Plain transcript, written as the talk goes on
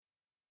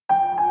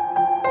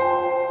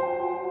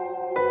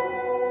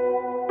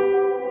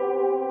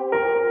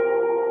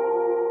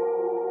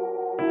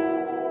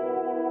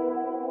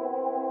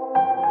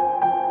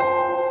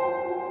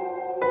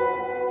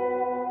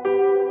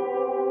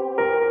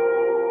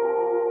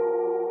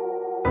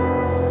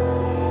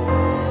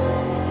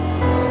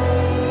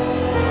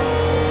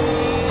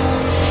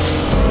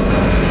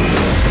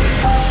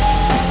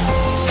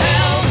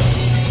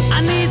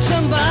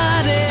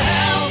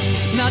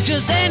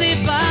just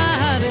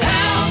anybody.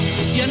 Help!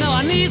 You know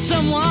I need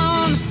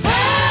someone.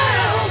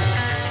 Help!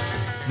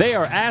 They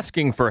are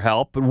asking for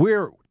help, but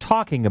we're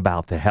talking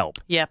about the help.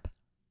 Yep.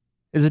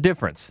 There's a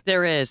difference.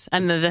 There is.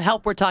 And the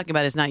help we're talking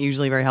about is not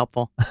usually very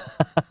helpful.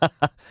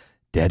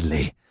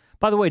 Deadly.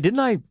 By the way,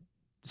 didn't I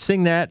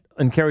sing that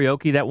in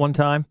karaoke that one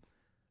time?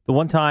 The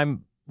one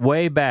time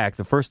way back,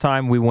 the first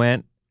time we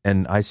went,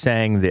 and I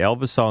sang the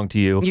Elvis song to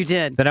you. You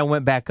did. Then I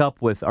went back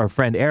up with our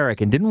friend Eric,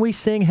 and didn't we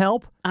sing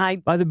Help by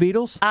the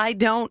Beatles? I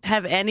don't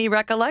have any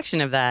recollection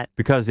of that.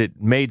 Because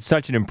it made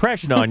such an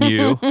impression on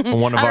you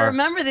on one of our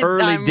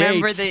early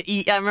dates.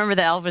 I remember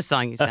the Elvis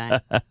song you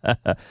sang.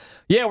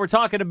 Yeah, we're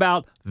talking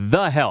about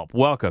The Help.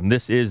 Welcome.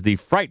 This is the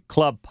Fright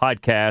Club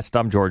podcast.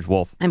 I'm George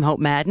Wolf. I'm Hope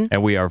Madden.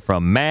 And we are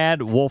from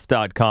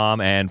madwolf.com.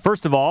 And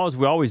first of all, as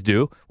we always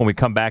do, when we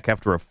come back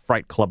after a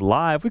Fright Club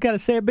Live, we got to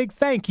say a big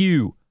thank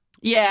you.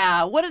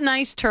 Yeah, what a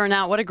nice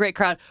turnout. What a great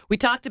crowd. We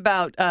talked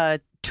about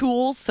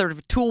tools, sort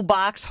of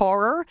toolbox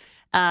horror,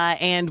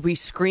 and we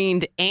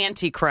screened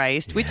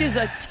Antichrist, which is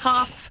a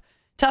tough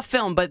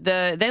film, but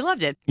they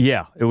loved it.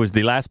 Yeah, it was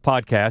the last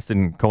podcast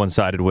and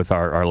coincided with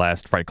our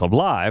last Fright Club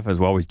Live, as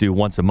we always do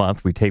once a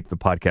month. We tape the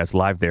podcast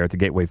live there at the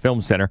Gateway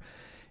Film Center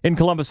in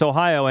Columbus,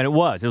 Ohio, and it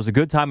was a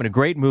good time and a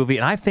great movie,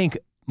 and I think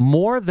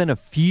more than a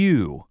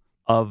few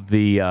of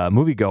the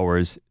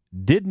moviegoers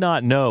did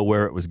not know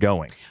where it was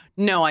going.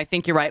 No, I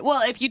think you're right.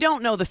 Well, if you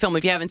don't know the film,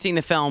 if you haven't seen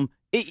the film,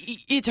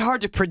 it's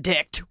hard to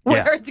predict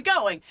where it's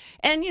going.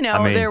 And,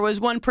 there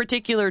was one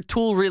particular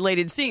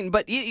tool-related scene,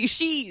 but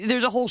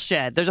there's a whole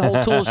shed. There's a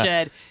whole tool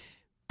shed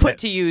put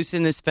to use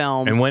in this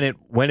film. And when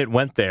it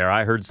went there,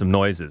 I heard some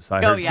noises.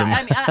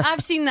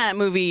 I've seen that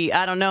movie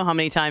I don't know how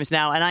many times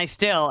now,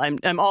 and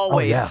I'm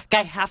always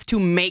I have to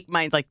make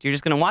my you're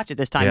just going to watch it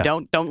this time. Yeah.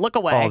 Don't look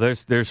away. Oh,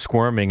 there's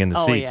squirming in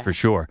the seats for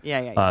sure.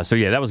 Yeah. So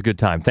that was a good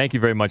time. Thank you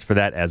very much for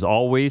that as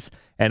always,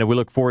 and we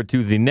look forward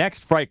to the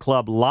next Fright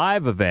Club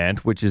Live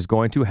event, which is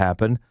going to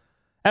happen,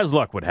 as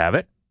luck would have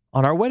it,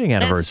 on our wedding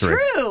anniversary.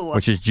 That's true.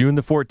 Which is June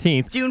the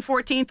 14th. June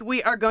 14th,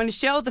 we are going to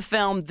show the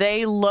film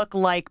They Look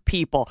Like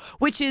People,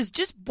 which is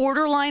just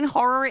borderline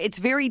horror. It's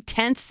very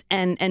tense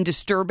and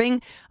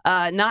disturbing,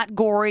 not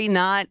gory,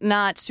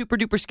 not super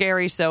duper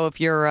scary. So if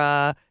you're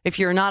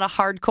not a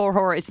hardcore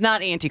horror, it's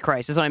not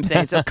Antichrist, is what I'm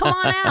saying. So come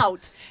on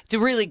out. It's a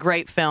really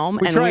great film.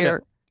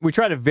 We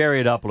try to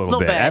vary it up a little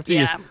bit.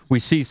 After we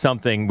see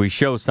something, we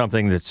show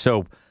something that's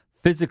so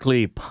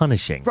physically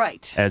punishing,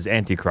 right, as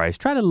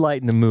Antichrist. Try to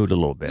lighten the mood a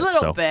little bit.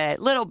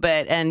 Little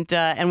bit.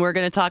 And we're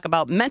going to talk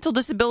about mental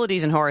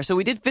disabilities in horror. So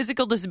we did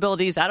physical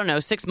disabilities,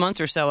 6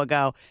 months or so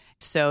ago.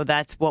 So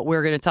that's what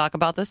we're going to talk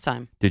about this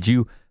time. Did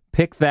you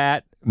pick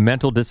that,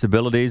 mental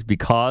disabilities,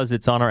 because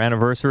it's on our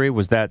anniversary?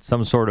 Was that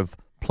some sort of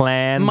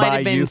plan Might by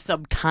have been you?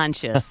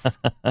 Subconscious.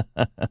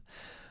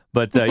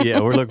 But,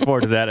 we're looking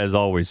forward to that as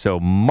always. So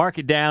mark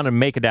it down and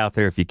make it out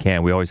there if you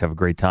can. We always have a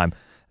great time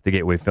at the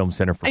Gateway Film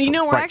Center for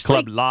Fright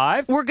Club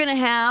Live. We're going to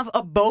have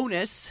a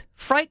bonus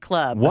Fright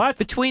Club. What?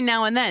 Between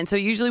now and then. So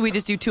usually we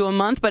just do 2 a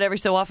month, but every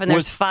so often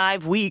there's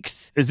 5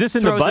 weeks. Is this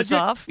in the budget?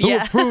 Off. Who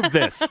approved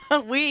this?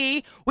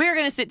 We are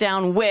going to sit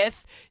down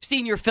with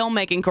senior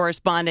filmmaking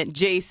correspondent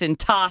Jason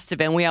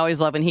Tostevin. We always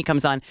love when he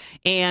comes on.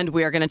 And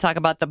we are going to talk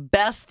about the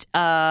best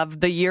of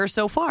the year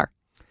so far.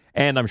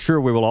 And I'm sure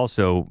we will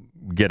also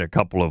get a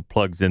couple of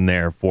plugs in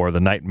there for the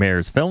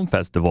Nightmares Film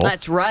Festival.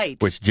 That's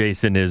right. Which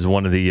Jason is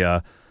one of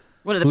the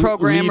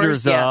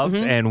programmers leaders of,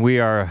 and we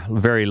are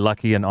very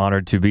lucky and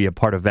honored to be a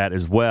part of that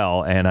as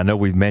well. And I know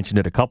we've mentioned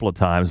it a couple of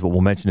times, but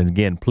we'll mention it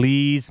again.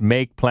 Please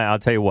make plans. I'll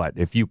tell you what,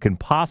 if you can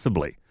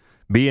possibly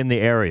be in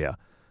the area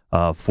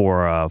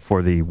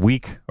for the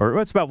week, or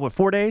it's about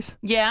 4 days?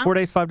 Yeah. 4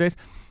 days, 5 days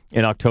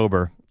in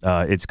October.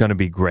 It's going to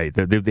be great.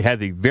 They had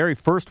the very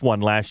first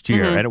one last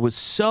year, and it was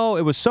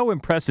so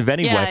impressive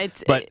anyway.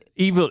 But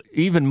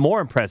even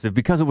more impressive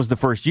because it was the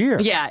first year.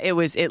 Yeah, it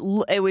was.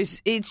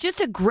 It's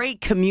just a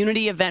great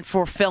community event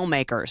for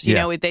filmmakers. You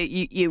know,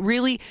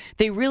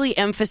 they really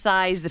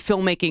emphasize the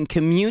filmmaking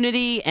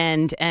community,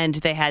 and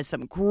they had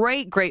some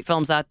great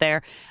films out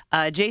there.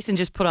 Jason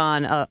just put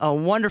on a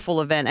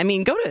wonderful event. I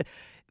mean, go to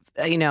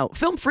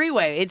Film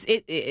Freeway. It's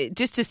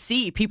just to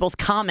see people's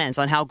comments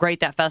on how great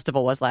that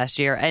festival was last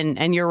year.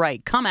 And you're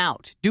right. Come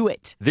out. Do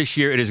it. This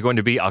year it is going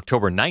to be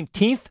October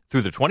 19th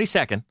through the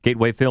 22nd.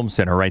 Gateway Film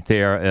Center right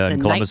there in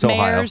Columbus, Ohio.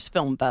 Nightmares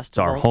Film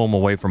Festival. It's our home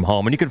away from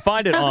home. And you can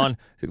find it on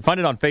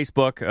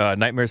Facebook,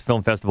 Nightmares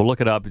Film Festival. Look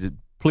it up.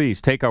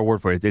 Please take our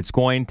word for it. It's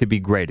going to be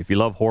great. If you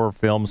love horror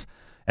films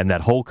and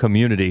that whole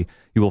community,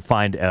 you will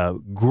find a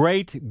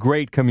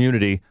great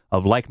community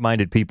of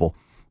like-minded people,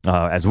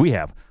 as we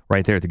have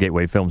right there at the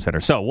Gateway Film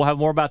Center. So we'll have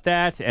more about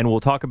that, and we'll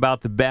talk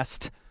about the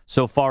best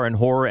so far in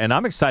horror. And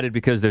I'm excited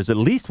because there's at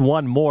least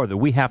one more that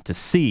we have to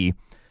see,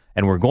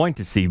 and we're going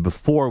to see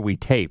before we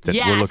tape that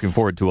we're looking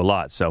forward to a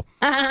lot. So,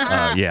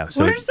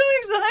 So we're so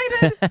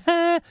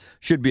excited.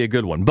 should be a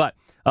good one. But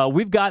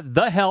we've got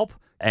The Help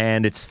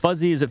And it's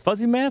fuzzy. Is it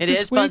fuzzy math? It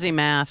is fuzzy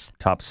math.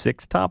 Top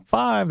 6, top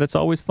 5. That's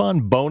always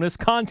fun. Bonus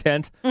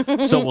content.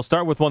 So we'll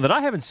start with one that I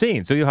haven't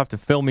seen. So you'll have to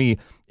fill me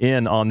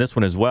in on this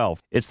one as well.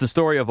 It's the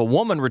story of a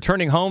woman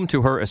returning home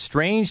to her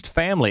estranged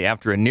family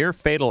after a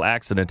near-fatal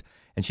accident,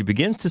 and she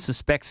begins to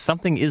suspect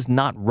something is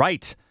not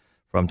right.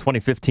 From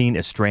 2015,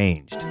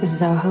 Estranged. This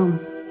is our home.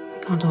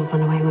 We can't all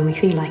run away when we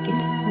feel like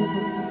it.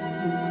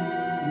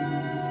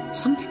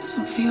 Something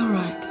doesn't feel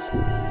right.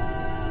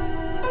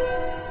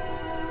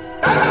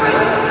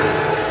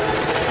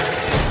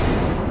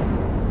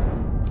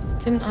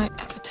 Didn't I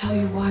ever tell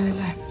you why I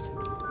left?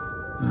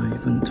 No, you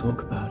wouldn't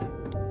talk about it.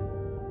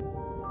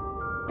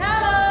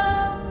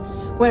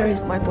 Where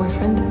is my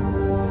boyfriend?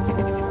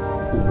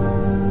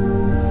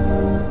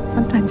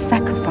 Sometimes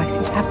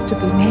sacrifices have to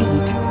be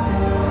made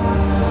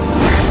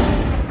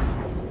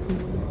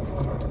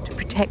to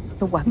protect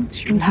the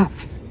ones you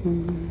love.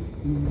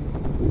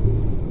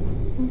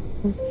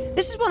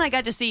 This is one I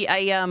got to see.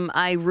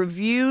 I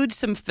reviewed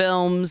some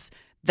films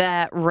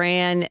that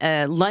ran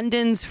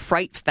London's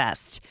Fright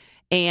Fest,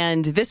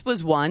 and this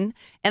was one,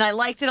 and I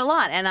liked it a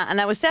lot. And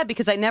I was sad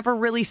because I never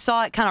really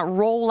saw it kind of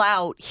roll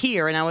out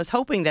here, and I was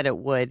hoping that it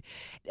would.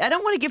 I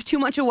don't want to give too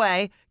much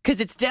away because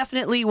it's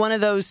definitely one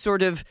of those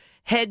sort of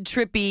head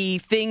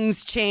trippy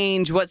things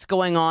change what's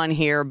going on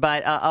here.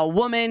 But a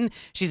woman,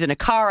 she's in a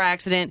car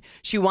accident.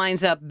 She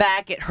winds up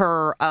back at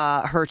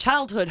her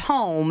childhood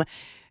home.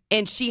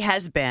 And she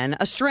has been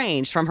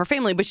estranged from her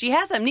family, but she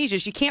has amnesia.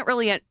 She can't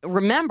really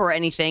remember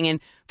anything,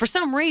 and for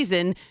some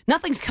reason,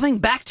 nothing's coming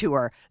back to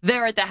her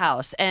there at the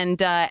house. And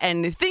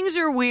things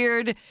are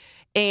weird,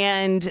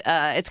 and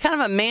it's kind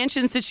of a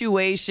mansion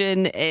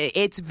situation.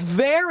 It's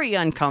very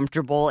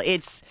uncomfortable.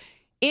 It's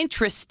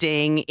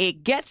interesting.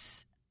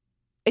 It's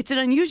an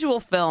unusual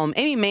film.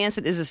 Amy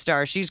Manson is a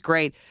star. She's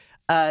great.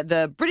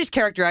 The British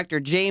character actor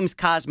James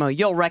Cosmo,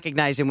 you'll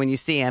recognize him when you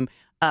see him,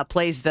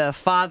 plays the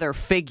father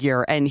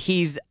figure, and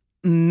he's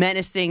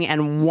menacing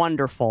and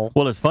wonderful.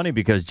 Well, it's funny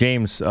because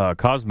James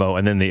Cosmo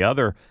and then the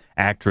other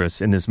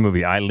actress in this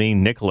movie,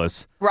 Eileen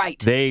Nicholas, right?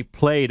 They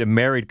played a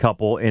married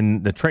couple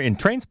in the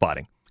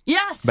Trainspotting.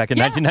 Yes, back in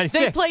 1996.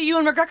 They play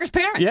Ewan McGregor's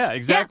parents. Yeah,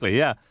 exactly.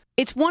 Yeah.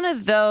 It's one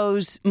of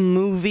those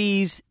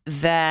movies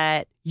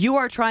that you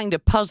are trying to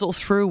puzzle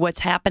through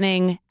what's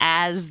happening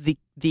as the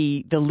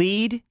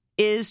lead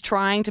is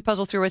trying to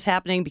puzzle through what's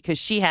happening because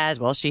she has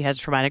a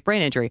traumatic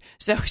brain injury.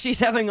 So she's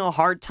having a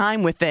hard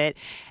time with it.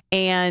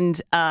 And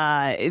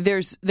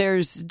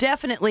there's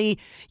definitely,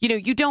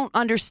 you don't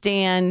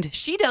understand.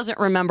 She doesn't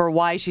remember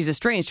why she's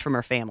estranged from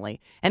her family.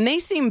 And they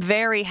seem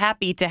very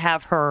happy to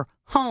have her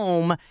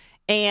home.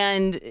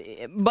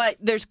 But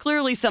there's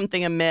clearly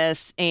something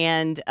amiss.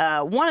 And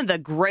one of the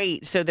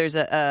there's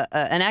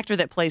an actor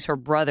that plays her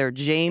brother,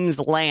 James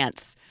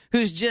Lance,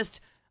 who's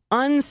just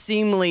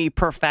unseemly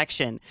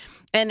perfection.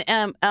 And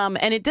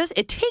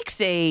it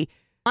takes a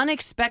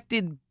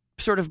unexpected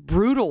sort of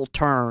brutal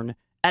turn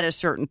at a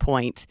certain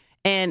point.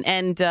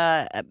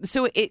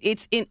 So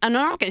it's in, I'm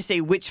not going to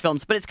say which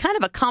films, but it's kind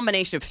of a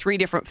combination of 3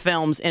 different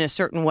films in a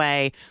certain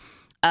way.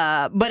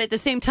 But at the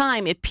same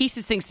time, it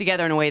pieces things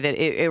together in a way that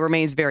it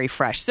remains very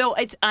fresh. So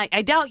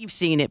I doubt you've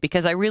seen it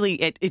because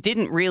it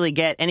didn't really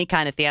get any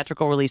kind of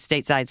theatrical release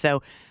stateside.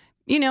 So,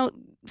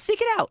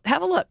 seek it out.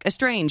 Have a look.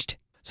 Estranged.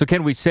 So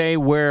can we say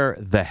where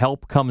The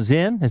Help comes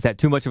in? Is that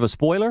too much of a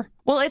spoiler?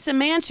 Well, it's a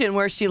mansion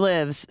where she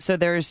lives, so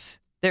there's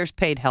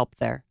paid help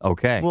there.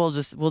 Okay. We'll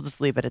just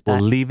leave it at that. We'll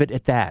leave it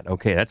at that.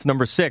 Okay, that's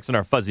number 6 in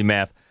our Fuzzy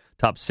Math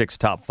Top 6,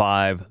 Top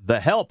 5. The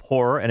Help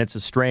horror, and it's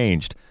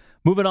Estranged.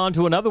 Moving on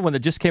to another one that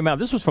just came out.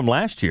 This was from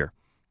last year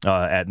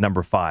at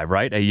number 5,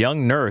 right? A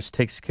young nurse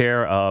takes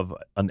care of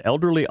an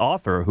elderly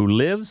author who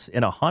lives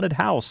in a haunted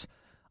house.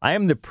 I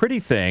am the pretty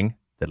thing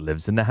that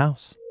lives in the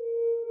house.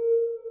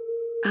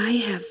 I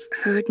have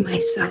heard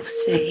myself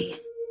say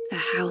the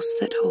house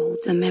that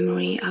holds a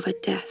memory of a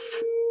death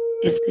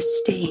is the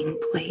staying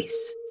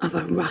place of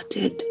a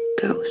rotted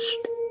ghost.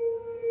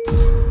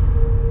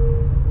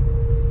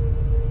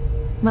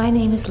 My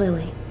name is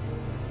Lily.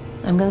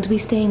 I'm going to be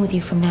staying with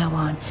you from now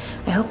on.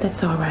 I hope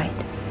that's all right.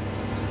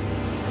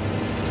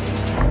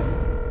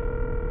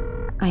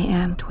 I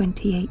am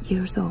 28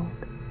 years old.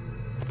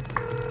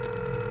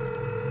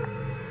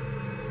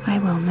 I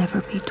will never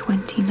be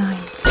 29.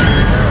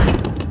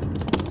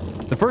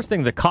 The first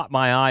thing that caught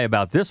my eye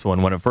about this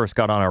one when it first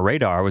got on our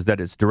radar was that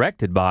it's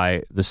directed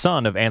by the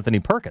son of Anthony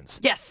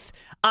Perkins. Yes,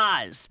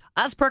 Oz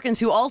Perkins,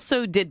 who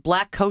also did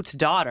Black Coat's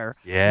Daughter,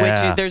 yeah.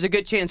 Which there's a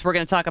good chance we're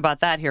going to talk about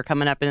that here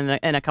coming up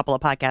in a couple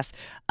of podcasts.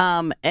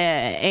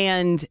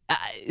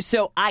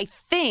 So I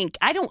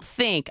don't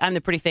think I'm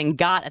the Pretty Thing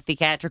got a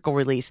theatrical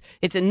release.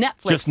 It's a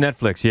Netflix. Just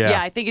Netflix, yeah.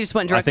 Yeah, I think it just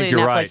went directly to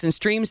Netflix right. and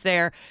streams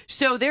there.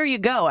 So there you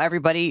go,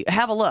 everybody.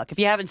 Have a look if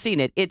you haven't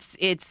seen it.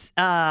 It's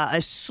a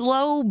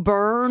slow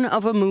burn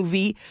of a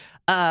movie.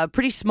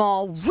 Pretty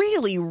small,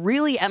 really,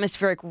 really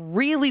atmospheric,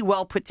 really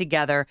well put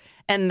together.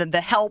 And the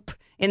help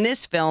in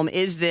this film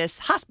is this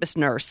hospice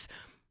nurse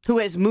who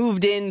has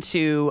moved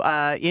into,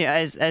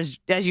 as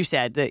you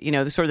said, the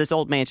sort of this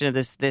old mansion of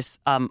this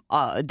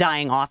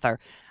dying author.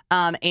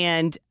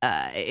 And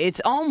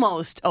it's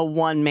almost a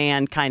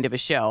one-man kind of a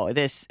show.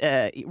 This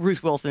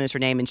Ruth Wilson is her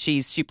name, and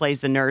she plays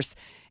the nurse.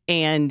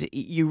 And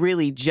you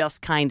really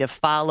just kind of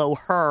follow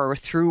her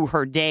through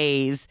her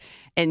days.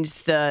 And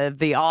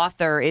the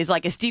author is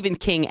like a Stephen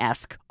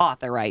King-esque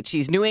author, right?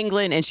 She's New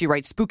England, and she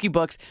writes spooky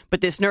books,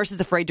 but this nurse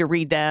is afraid to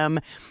read them.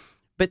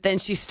 But then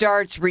she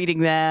starts reading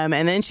them,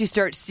 and then she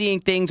starts seeing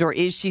things, or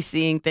is she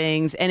seeing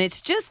things? And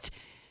it's just,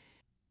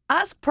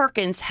 Oz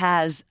Perkins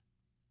has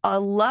a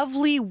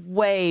lovely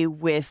way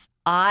with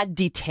odd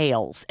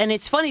details. And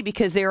it's funny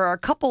because there are a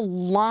couple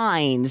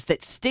lines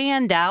that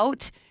stand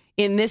out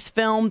in this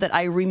film that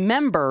I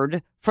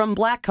remembered from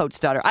Black Coat's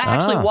Daughter. I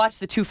actually watched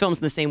the two films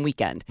in the same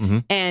weekend.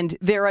 And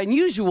they're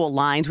unusual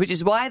lines, which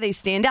is why they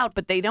stand out,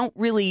 but they don't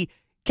really...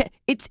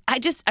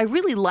 I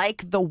really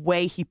like the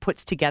way he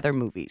puts together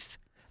movies.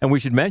 And we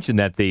should mention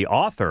that the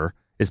author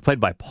is played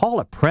by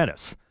Paula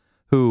Prentice,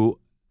 who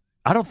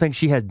I don't think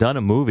she has done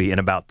a movie in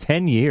about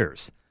 10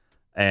 years.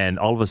 And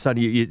all of a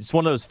sudden, it's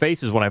one of those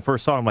faces when I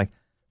first saw her, I'm like,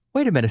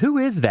 wait a minute, who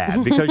is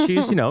that? Because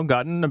she's,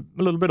 gotten a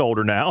little bit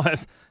older now,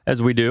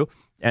 as we do.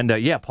 And,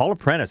 Paula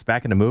Prentice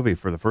back in the movie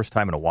for the first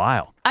time in a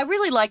while. I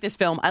really like this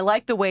film. I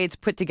like the way it's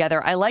put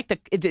together. I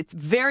like it's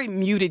very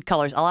muted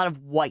colors, a lot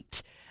of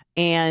white.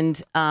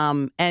 And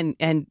kind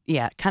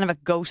of a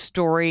ghost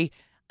story.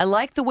 I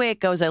like the way it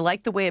goes. I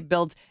like the way it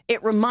builds.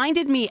 It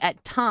reminded me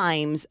at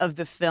times of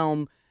the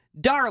film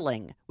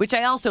Darling, which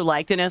I also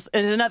liked, and is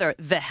another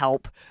The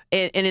Help.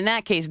 And in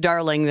that case,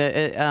 Darling,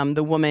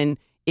 the woman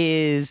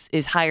is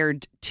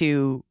hired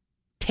to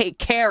take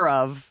care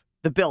of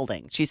the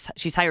building.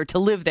 She's hired to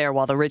live there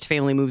while the rich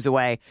family moves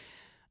away.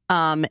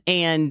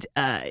 And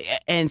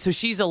so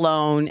she's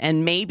alone,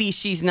 and maybe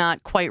she's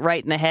not quite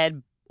right in the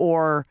head,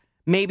 or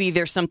maybe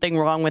there's something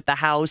wrong with the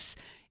house.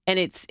 And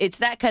it's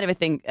that kind of a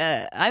thing.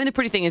 I Am the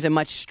Pretty Thing is a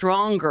much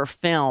stronger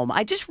film.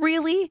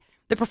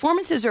 The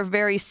performances are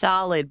very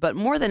solid, but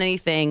more than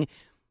anything,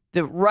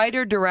 the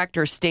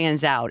writer-director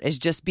stands out as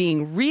just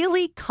being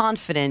really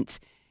confident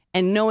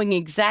and knowing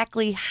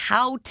exactly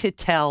how to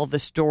tell the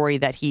story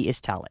that he is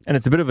telling. And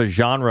it's a bit of a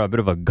genre, a bit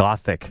of a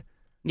gothic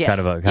kind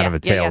of a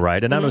tale,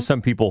 right? And I know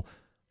some people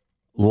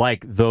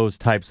like those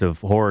types of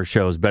horror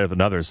shows better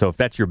than others. So if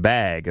that's your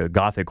bag, a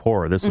gothic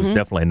horror, this was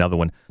definitely another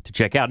one to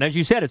check out. And as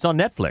you said, it's on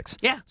Netflix.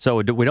 Yeah.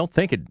 So we don't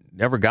think it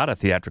ever got a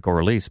theatrical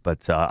release.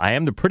 But I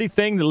Am the Pretty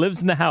Thing That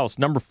Lives in the House,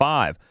 number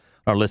 5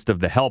 on our list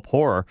of the Help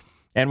horror.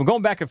 And we're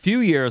going back a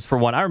few years for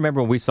one. I remember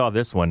when we saw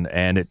this one,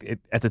 and it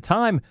at the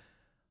time,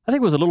 I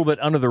think it was a little bit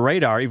under the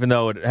radar, even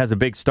though it has a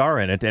big star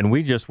in it, and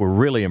we just were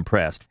really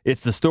impressed.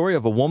 It's the story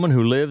of a woman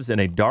who lives in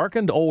a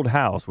darkened old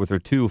house with her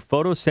 2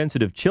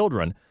 photosensitive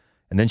children.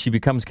 And then she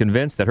becomes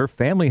convinced that her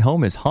family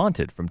home is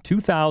haunted. From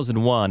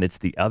 2001, it's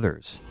The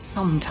Others.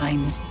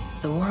 Sometimes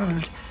the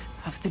world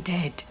of the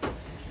dead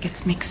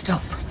gets mixed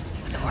up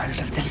with the world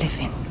of the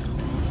living.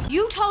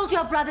 You told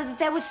your brother that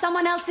there was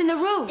someone else in the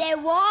room. There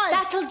was.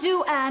 That'll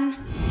do, Anne.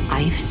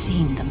 I've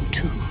seen them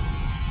too.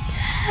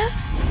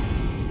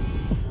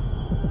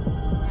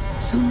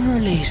 Sooner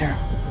or later,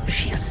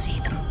 she'll see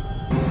them.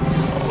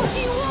 What do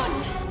you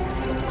want?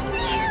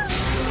 They're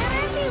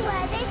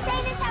everywhere. They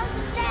say this house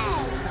is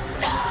theirs.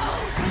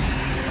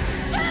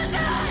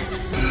 Children!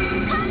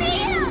 Come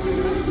here!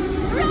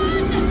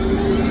 Run!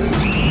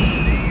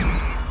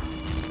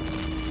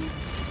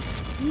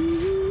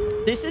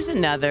 This is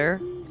another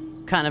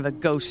kind of a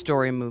ghost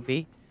story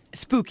movie.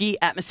 Spooky,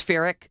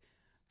 atmospheric,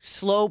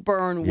 slow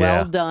burn,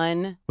 well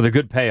done. With a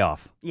good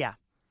payoff. Yeah.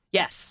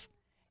 Yes.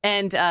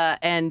 And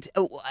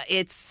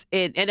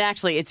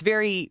it's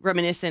very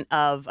reminiscent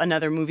of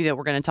another movie that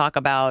we're going to talk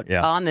about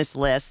on this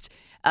list.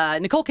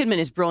 Nicole Kidman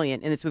is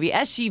brilliant in this movie,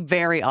 as she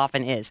very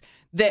often is.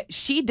 That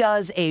she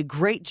does a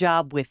great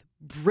job with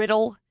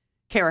brittle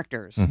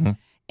characters,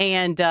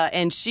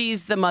 and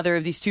she's the mother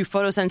of these 2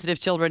 photosensitive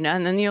children,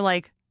 and then you're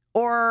like,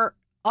 or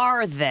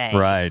are they?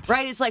 Right.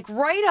 It's like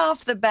right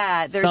off the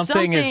bat, there's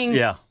something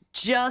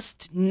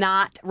just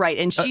not right,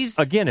 and she's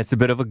again, it's a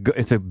bit of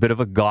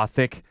a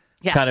gothic.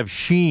 Kind of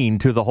sheen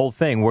to the whole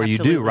thing where you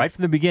do, right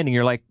from the beginning,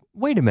 you're like,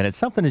 wait a minute,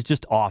 something is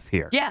just off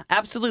here. Yeah,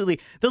 absolutely.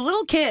 The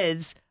little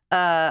kids,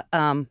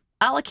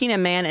 Alakina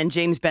Mann and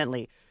James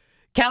Bentley,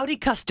 Cowdy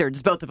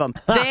Custards, both of them.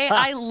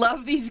 I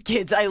love these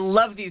kids. I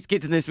love these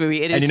kids in this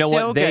movie. It is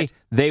so good.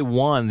 They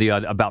won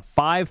about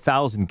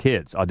 5,000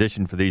 kids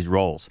auditioned for these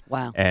roles.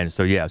 Wow. And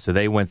so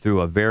they went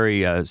through a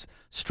very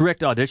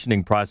strict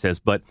auditioning process,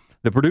 but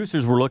the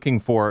producers were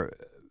looking for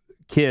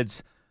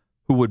kids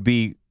who would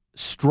be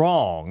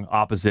strong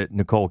opposite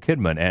Nicole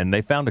Kidman, and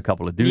they found a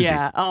couple of doozies.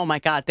 Yeah. Oh my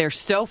God, they're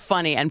so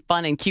funny and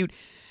fun and cute,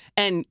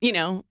 and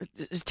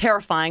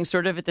terrifying,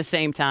 sort of at the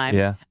same time.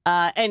 Yeah.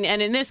 And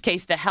in this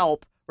case, The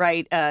Help,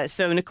 right?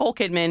 So Nicole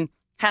Kidman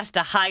has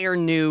to hire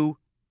new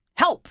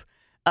help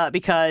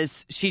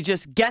because she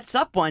just gets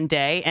up one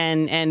day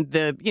and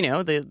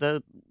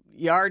the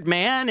yard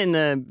man and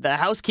the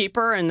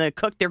housekeeper and the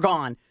cook, they're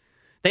gone.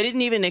 They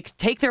didn't even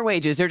take their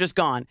wages. They're just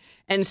gone.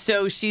 And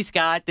so she's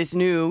got this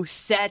new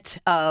set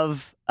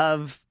of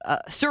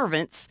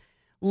servants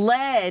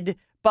led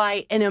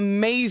by an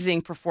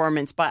amazing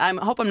performance by, I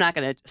hope I'm not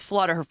going to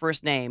slaughter her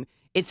first name.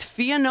 It's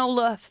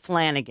Fionnula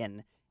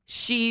Flanagan.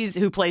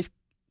 Who plays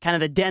kind of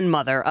the den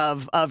mother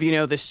of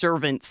the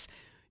servants,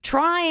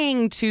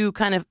 trying to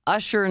kind of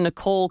usher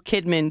Nicole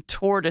Kidman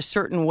toward a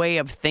certain way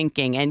of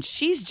thinking. And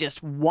she's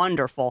just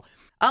wonderful.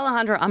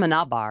 Alejandro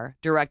Amenabar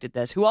directed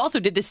this, who also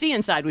did The Sea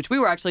Inside, which we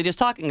were actually just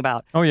talking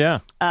about. Oh, yeah.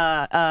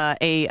 A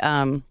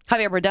Javier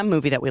Bardem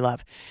movie that we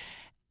love.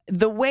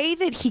 The way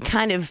that he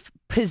kind of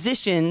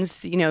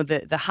positions,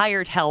 the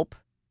hired help,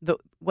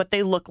 what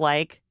they look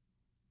like,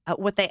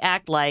 what they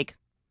act like,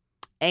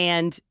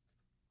 and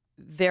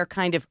their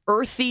kind of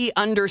earthy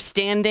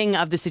understanding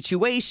of the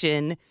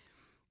situation,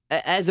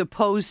 as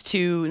opposed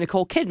to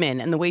Nicole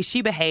Kidman and the way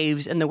she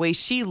behaves and the way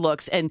she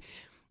looks. And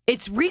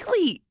it's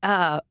really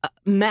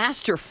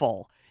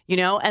masterful,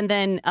 and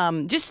then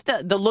just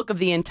the look of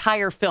the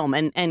entire film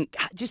and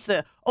just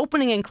the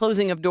opening and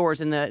closing of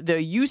doors and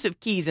the use of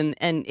keys. And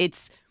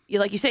it's,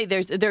 like you say,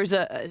 there's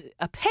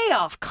a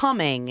payoff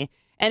coming.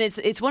 And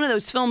it's one of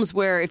those films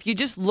where if you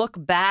just look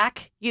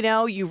back,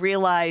 you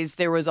realize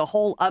there was a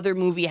whole other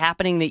movie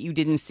happening that you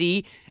didn't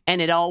see,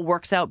 and it all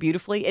works out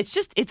beautifully. It's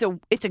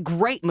a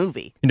great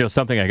movie.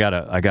 Something I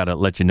gotta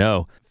let you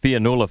know.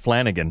 Fionnula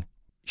Flanagan,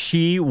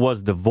 she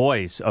was the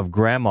voice of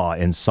Grandma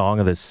in Song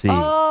of the Sea.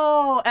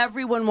 Oh,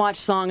 everyone watch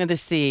Song of the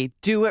Sea.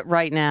 Do it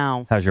right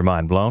now. How's your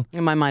mind blown?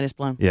 My mind is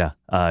blown. Yeah,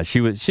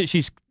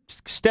 she's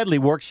steadily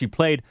worked. She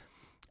played.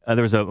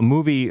 There was a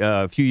movie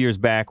a few years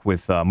back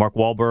with Mark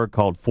Wahlberg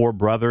called Four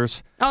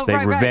Brothers. Oh, they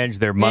right, revenged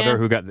their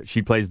mother, yeah.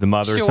 She plays the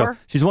mother. Sure. So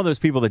she's one of those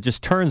people that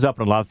just turns up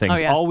in a lot of things. Oh,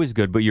 yeah. Always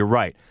good, but you're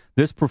right.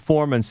 This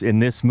performance in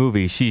this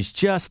movie, she's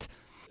just,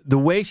 the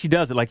way she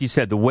does it, like you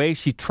said, the way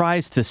she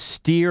tries to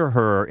steer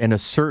her in a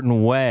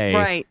certain way.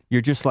 Right.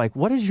 You're just like,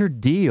 what is your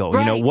deal?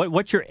 Right.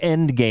 What's your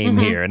end game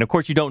here? And of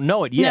course, you don't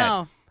know it yet.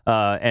 No.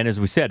 And as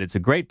we said, it's a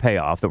great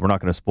payoff that we're not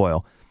going to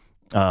spoil.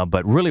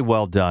 But really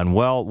well done,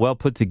 well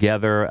put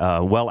together,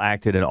 well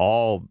acted in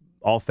all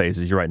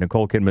phases. You're right.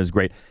 Nicole Kidman is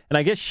great. And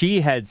I guess she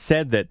had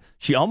said that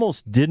she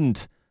almost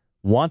didn't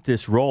want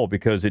this role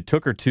because it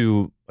took her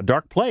to a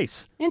dark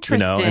place.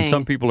 Interesting. And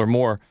some people are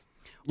more,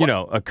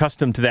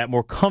 accustomed to that,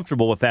 more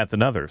comfortable with that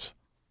than others.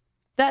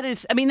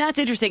 That's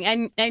interesting.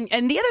 And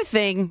the other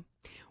thing,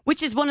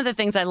 which is one of the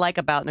things I like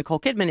about Nicole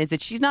Kidman, is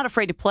that she's not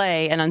afraid to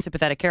play an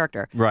unsympathetic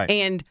character. Right.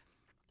 And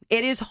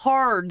it is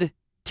hard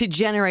to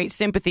generate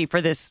sympathy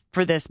for this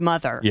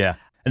mother. Yeah.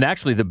 And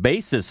actually, the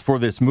basis for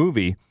this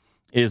movie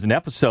is an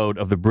episode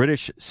of the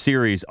British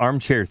series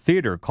Armchair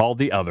Theatre called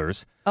The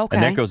Others. Okay.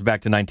 And that goes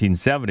back to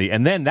 1970.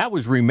 And then that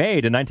was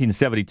remade in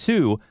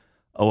 1972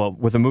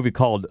 with a movie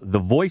called The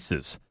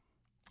Voices,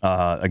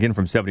 again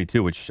from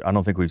 72, which I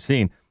don't think we've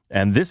seen.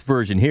 And this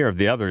version here of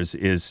The Others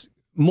is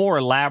more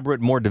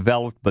elaborate, more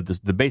developed, but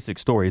the basic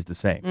story is the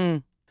same.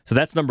 Mm. So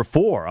that's number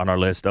 4 on our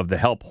list of the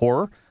Help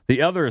horror.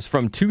 The Others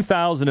from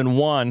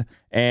 2001,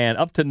 and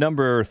up to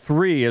number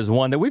 3 is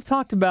one that we've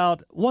talked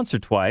about once or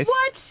twice.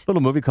 What? A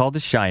little movie called The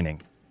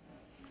Shining.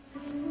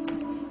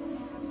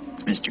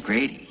 Mr.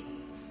 Grady,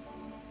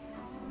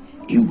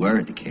 you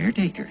were the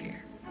caretaker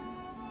here.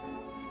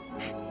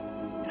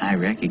 I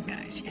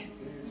recognize you.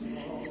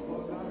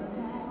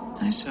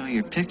 I saw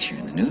your picture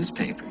in the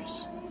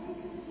newspapers.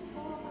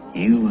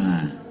 You,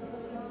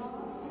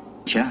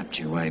 chopped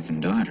your wife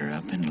and daughter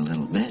up into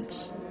little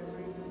bits.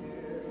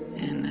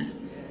 And,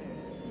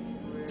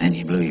 then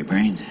you blew your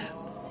brains out.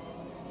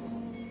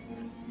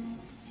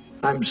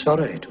 I'm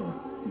sorry to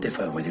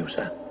differ with you,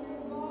 sir.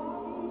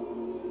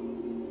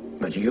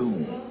 But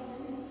you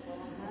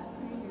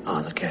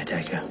are the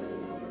caretaker.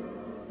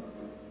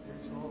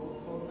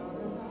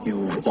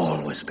 You've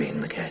always been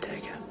the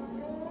caretaker.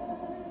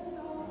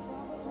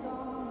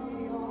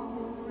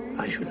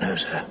 I should know,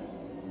 sir.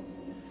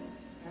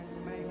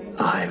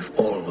 I've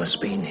always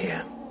been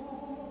here.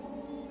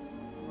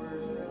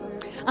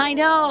 I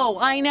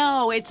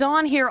know. It's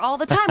on here all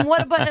the time.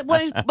 What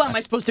am I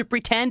supposed to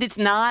pretend it's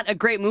not a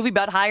great movie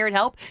about hired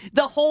help?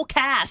 The whole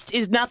cast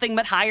is nothing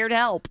but hired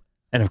help.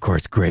 And, of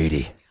course,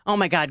 Grady. Oh,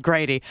 my God,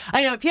 Grady.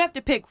 I know, if you have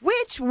to pick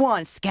which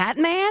one,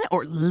 Scatman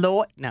or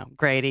Lloyd? No,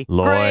 Grady.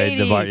 Lloyd.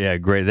 Grady.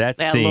 Grady. That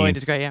scene. Lloyd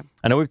is great, yeah.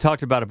 I know we've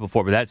talked about it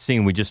before, but that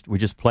scene we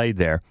just played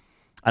there,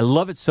 I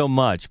love it so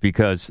much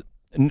because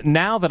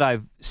now that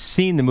I've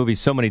seen the movie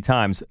so many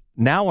times,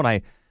 now when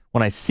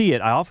I see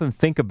it, I often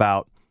think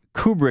about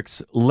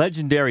Kubrick's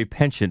legendary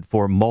penchant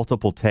for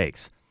multiple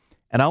takes.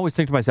 And I always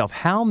think to myself,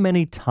 how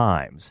many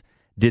times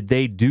did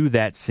they do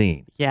that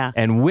scene? Yeah.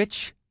 And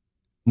which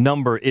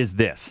number is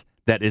this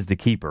that is the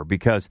keeper?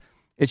 Because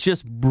it's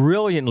just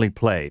brilliantly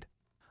played,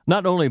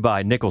 not only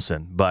by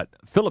Nicholson, but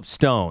Philip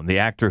Stone, the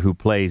actor who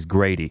plays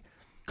Grady.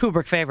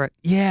 Kubrick favorite.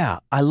 Yeah,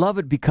 I love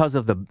it because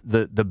of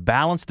the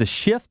balance, the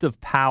shift of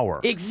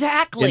power.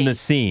 Exactly. In the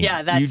scene.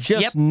 Yeah, that's, you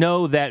just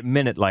know that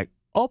minute, like,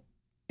 oh,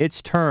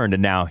 it's turned,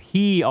 and now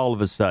he all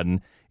of a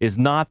sudden is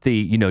not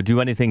the,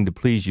 do anything to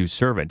please you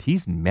servant.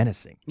 He's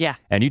menacing. Yeah.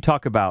 And you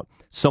talk about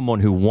someone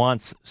who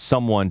wants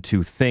someone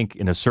to think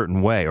in a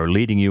certain way or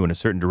leading you in a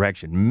certain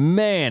direction.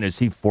 Man, is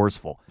he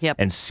forceful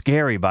and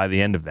scary by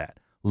the end of that.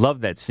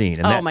 Love that scene.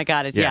 And oh that, my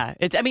God, it's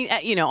I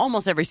mean,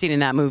 almost every scene in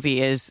that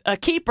movie is a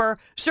keeper,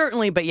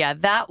 certainly, but yeah,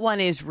 that one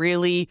is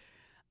really,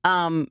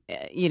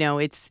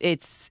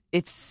 it's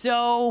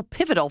so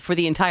pivotal for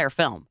the entire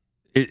film.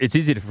 It's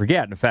easy to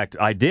forget. In fact,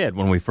 I did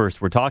when we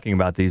first were talking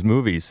about these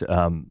movies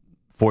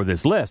for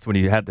this list. When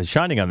you had The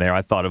Shining on there,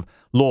 I thought of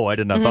Lloyd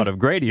and I thought of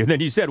Grady. And then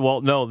you said, well,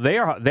 no,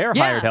 they're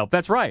hired help.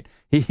 That's right.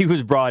 He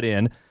was brought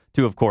in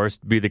to, of course,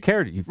 be the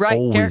caretaker. You've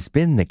always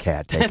been the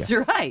caretaker. That's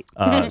right.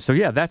 So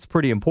yeah, that's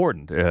pretty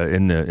important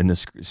in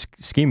the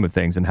scheme of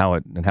things and how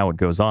it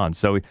goes on.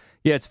 So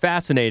yeah, it's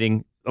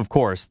fascinating. Of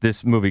course,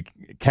 this movie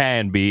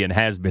can be and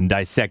has been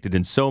dissected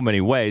in so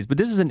many ways, but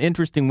this is an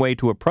interesting way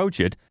to approach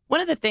it.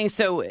 One of the things,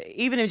 so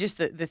even in just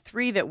the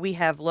three that we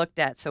have looked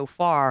at so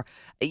far,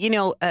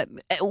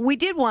 we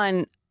did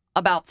one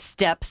about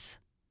steps,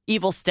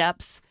 evil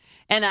steps,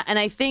 and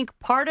I think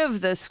part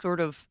of the sort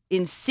of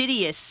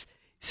insidious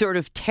sort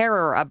of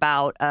terror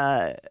about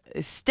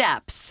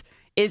steps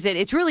is that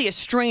it's really a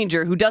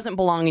stranger who doesn't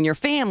belong in your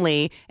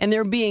family, and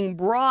they're being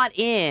brought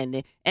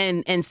in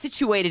and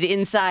situated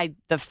inside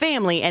the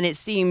family, and it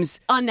seems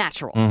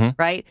unnatural,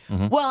 right?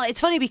 Mm-hmm. Well, it's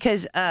funny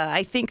because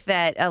I think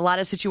that a lot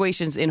of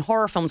situations in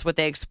horror films, what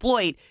they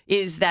exploit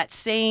is that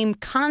same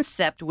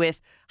concept with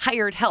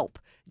hired help.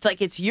 It's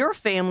like it's your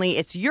family,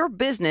 it's your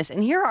business,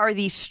 and here are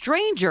these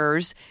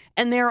strangers,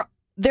 and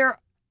they're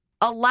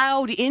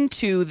allowed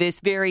into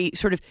this very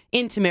sort of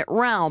intimate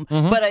realm.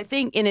 But I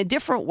think in a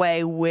different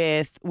way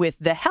with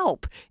the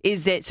help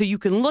is that so you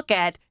can look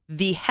at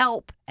the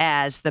help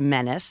as the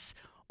menace,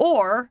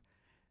 or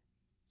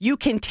you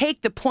can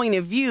take the point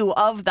of view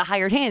of the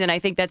hired hand. And I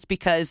think that's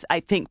because I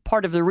think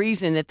part of the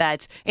reason that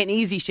that's an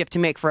easy shift to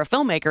make for a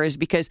filmmaker is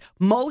because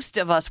most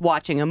of us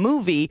watching a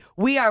movie,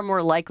 we are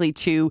more likely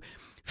to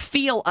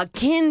feel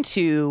akin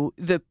to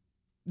the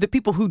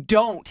people who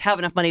don't have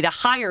enough money to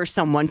hire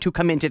someone to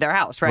come into their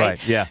house, right?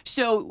 Right, yeah.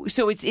 So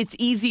it's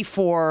easy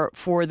for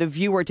the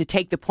viewer to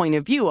take the point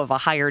of view of a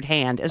hired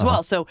hand as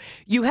well. So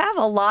you have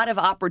a lot of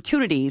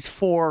opportunities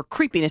for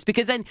creepiness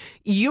because then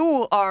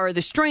you are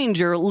the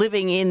stranger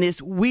living in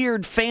this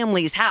weird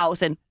family's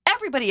house and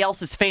everybody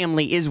else's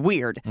family is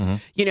weird,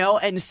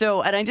 and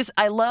so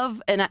I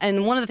love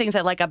and one of the things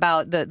I like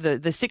about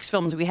the 6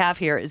 films we have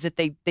here is that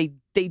they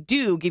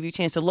do give you a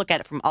chance to look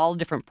at it from all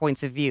different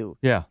points of view.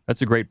 Yeah,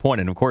 that's a great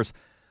point. And of course,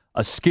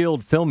 a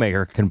skilled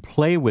filmmaker can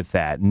play with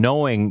that,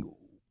 knowing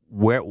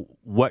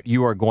what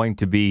you are going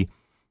to be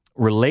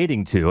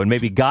relating to and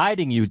maybe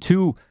guiding you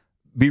to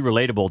be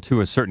relatable to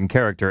a certain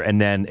character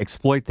and then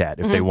exploit that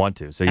if they want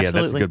to. So yeah,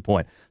 Absolutely. That's a good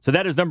point. So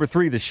that is number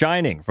 3, The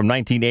Shining from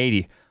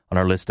 1980 on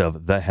our list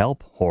of The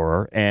Help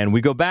horror. And we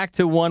go back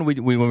to one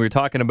when we were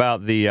talking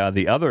about the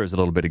others a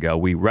little bit ago,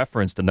 we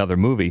referenced another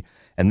movie,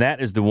 and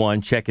that is the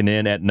one checking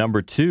in at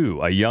number 2.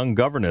 A young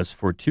governess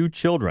for 2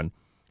 children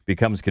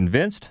becomes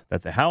convinced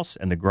that the house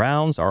and the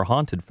grounds are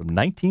haunted from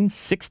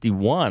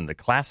 1961, the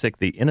classic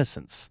The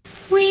Innocents.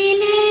 We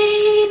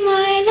lay,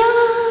 my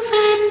love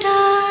and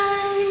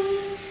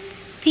I,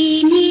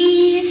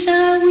 beneath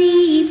a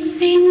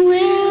weeping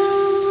willow.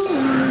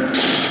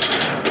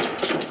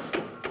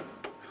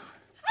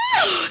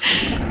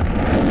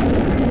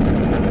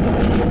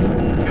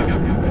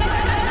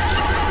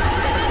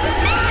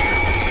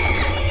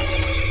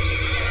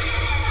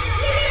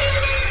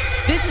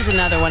 This is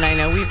another one I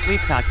know we've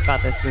talked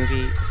about this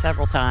movie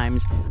several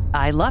times.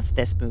 I love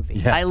this movie.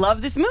 Yeah. I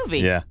love this movie.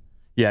 Yeah,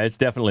 it's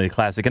definitely a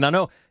classic. And I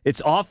know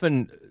it's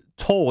often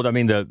told, I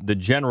mean, the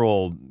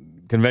general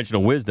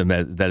conventional wisdom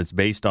that it's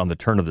based on The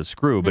Turn of the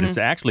Screw, but it's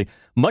actually,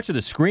 much of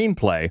the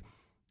screenplay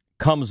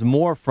comes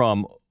more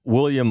from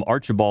William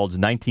Archibald's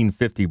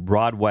 1950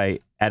 Broadway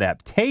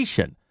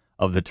adaptation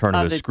of The Turn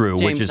of the Screw,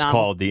 James which is novel.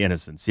 called The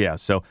Innocents. Yeah,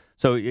 so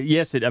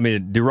yes,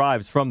 it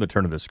derives from The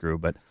Turn of the Screw,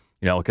 but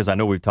because I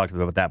know we've talked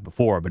about that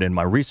before, but in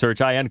my research,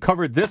 I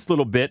uncovered this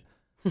little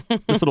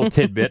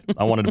tidbit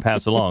I wanted to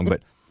pass along.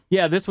 But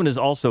yeah, this one is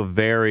also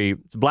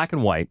it's black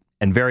and white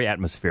and very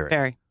atmospheric.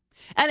 Very.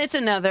 And it's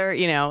another,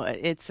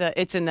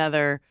 it's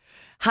another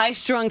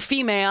high-strung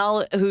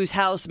female whose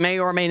house may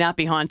or may not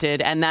be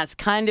haunted, and that's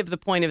kind of the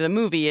point of the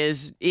movie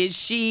is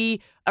she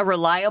a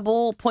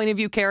reliable point of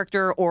view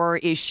character or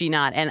is she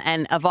not?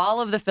 And of all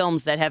of the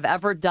films that have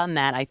ever done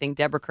that, I think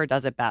Deborah Kerr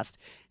does it best.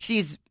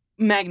 She's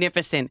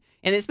magnificent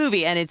in this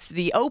movie, and it's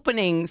the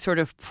opening sort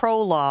of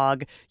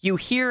prologue. You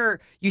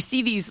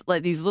see these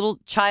little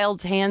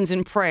child's hands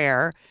in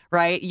prayer,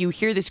 right? You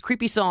hear this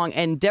creepy song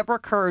and Deborah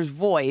Kerr's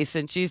voice,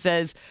 and she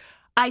says,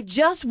 all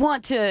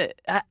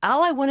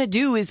I want to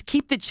do is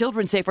keep the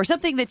children safe, or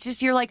something that's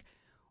just, you're like,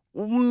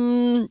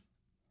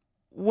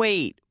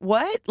 wait,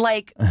 what?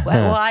 Like,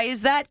 why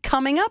is that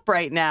coming up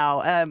right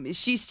now?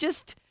 She's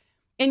just,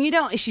 and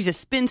she's a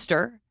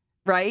spinster,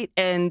 right?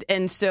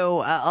 And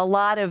so a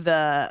lot of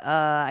the,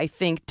 I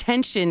think,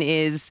 tension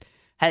is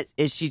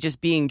she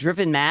just being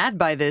driven mad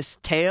by this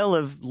tale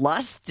of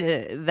lust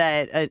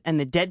and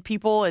the dead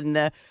people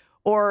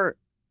or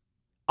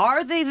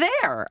are they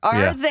there?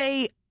 Are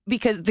they?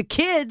 Because the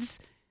kids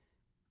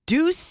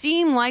do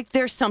seem like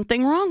there's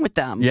something wrong with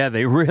them. Yeah,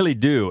 they really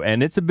do.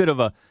 And it's a bit of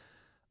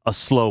a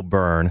slow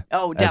burn.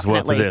 Oh, as well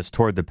definitely. for this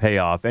toward the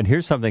payoff. And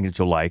here's something that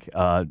you'll like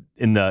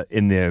in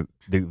the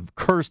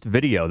cursed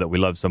video that we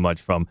love so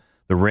much from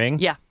The Ring.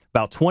 Yeah.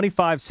 About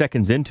 25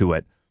 seconds into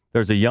it,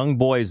 there's a young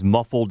boy's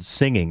muffled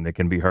singing that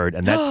can be heard,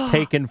 and that's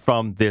taken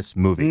from this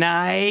movie.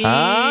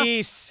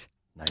 Nice.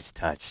 Nice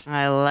touch.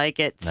 I like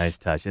it. Nice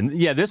touch. And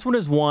yeah, this one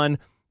is one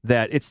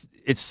that it's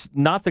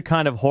not the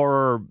kind of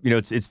horror,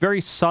 it's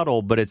very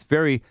subtle, but it's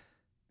very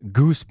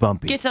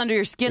goosebumpy. Gets under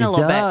your skin a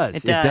little bit.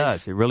 It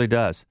does. It really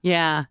does.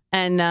 Yeah.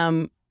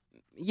 And,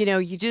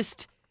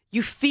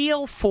 you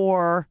feel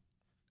for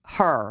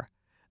her.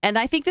 And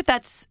I think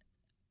that's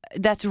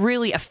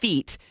really a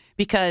feat,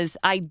 because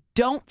I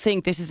don't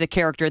think this is a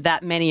character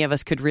that many of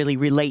us could really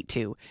relate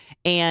to.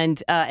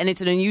 And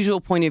it's an unusual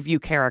point of view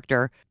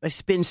character, a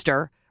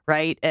spinster,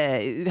 right?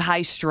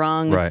 High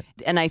strung. Right.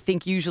 And I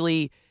think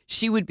usually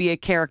she would be a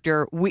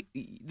character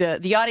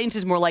the audience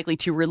is more likely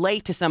to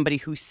relate to somebody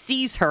who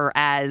sees her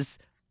as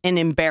an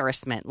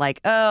embarrassment,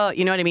 like, oh,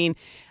 you know what I mean?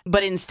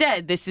 But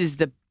instead, this is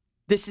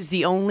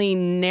the only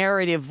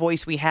narrative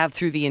voice we have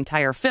through the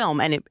entire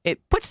film, and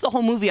it puts the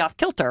whole movie off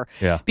kilter.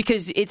 Yeah.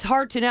 Because it's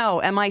hard to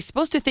know, am I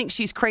supposed to think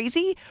she's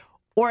crazy,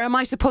 or am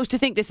I supposed to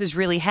think this is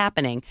really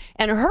happening?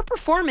 And her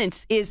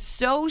performance is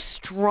so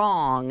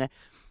strong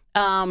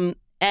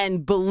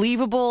and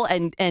believable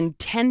and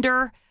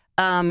tender,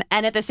 and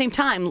at the same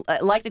time,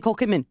 like Nicole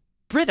Kidman,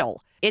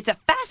 brittle. It's a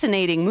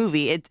fascinating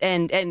movie.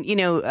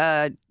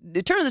 The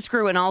Turn of the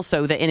Screw and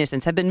also The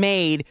Innocents have been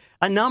made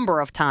a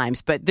number of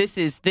times, but this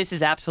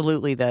is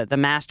absolutely the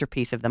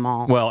masterpiece of them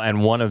all. Well,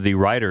 and one of the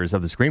writers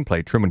of the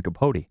screenplay, Truman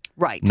Capote.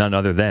 Right. None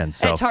other than.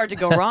 So. It's hard to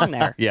go wrong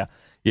there. Yeah.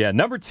 Yeah.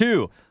 Number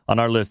 2 on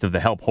our list of the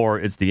help horror,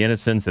 it's The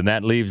Innocents, and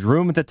that leaves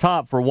room at the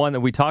top for one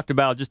that we talked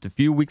about just a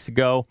few weeks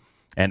ago,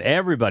 and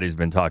everybody's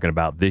been talking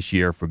about this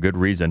year for good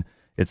reason.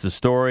 It's the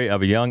story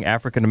of a young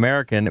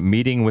African-American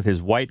meeting with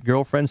his white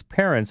girlfriend's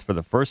parents for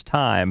the first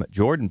time.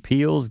 Jordan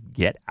Peele's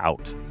Get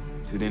Out.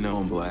 Do they know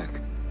I'm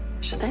black?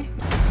 Should they?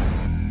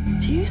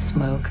 Do you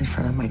smoke in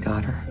front of my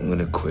daughter? I'm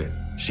gonna quit.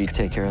 She'd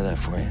take care of that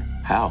for you.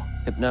 How?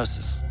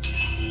 Hypnosis.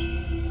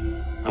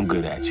 I'm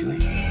good,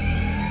 actually.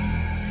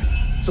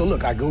 So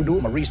look, I go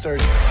do my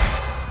research.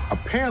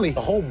 Apparently,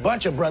 a whole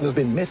bunch of brothers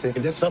been missing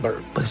in this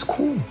suburb. But it's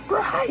cool.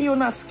 Bro, how you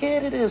not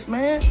scared of this,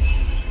 man?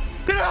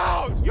 Get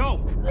out!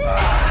 Yo!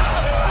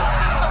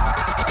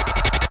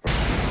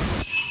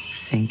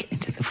 Sink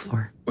into the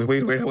floor.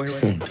 Wait.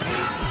 Sink.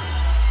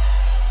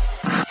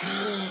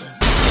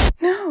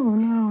 No.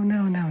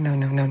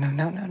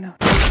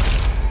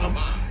 A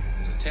mind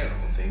is a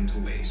terrible thing to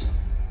waste.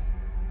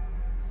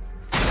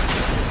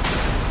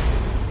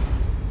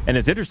 And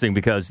it's interesting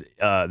because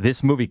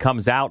this movie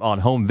comes out on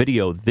home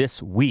video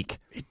this week.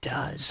 It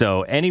does.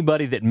 So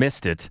anybody that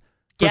missed it...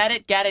 Get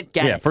it.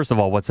 Yeah, first of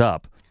all, what's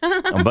up?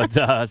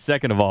 But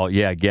second of all,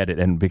 yeah, get it.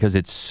 And because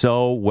it's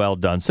so well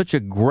done. Such a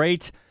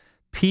great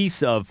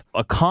piece of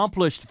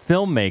accomplished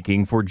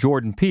filmmaking for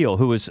Jordan Peele,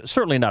 who is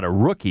certainly not a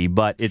rookie,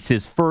 but it's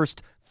his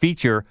first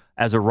feature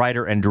as a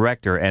writer and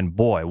director. And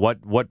boy,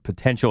 what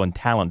potential and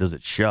talent does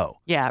it show?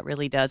 Yeah, it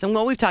really does. And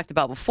what we've talked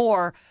about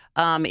before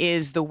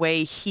is the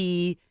way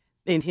he,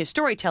 in his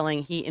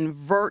storytelling, he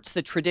inverts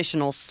the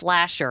traditional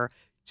slasher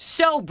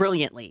so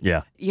brilliantly.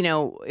 Yeah.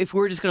 If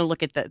we're just going to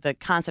look at the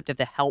concept of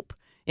the help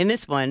in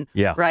this one,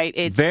 yeah, right?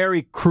 It's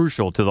very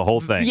crucial to the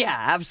whole thing. Yeah,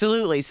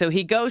 absolutely. So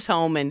he goes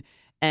home and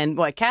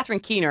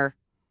Catherine Keener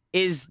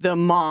is the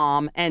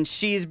mom, and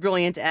she's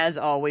brilliant as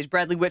always.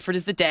 Bradley Whitford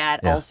is the dad,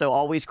 also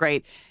always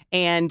great.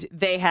 And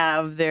they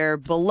have their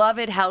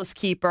beloved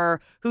housekeeper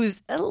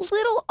who's a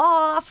little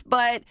off,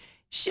 but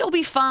she'll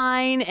be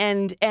fine.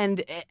 And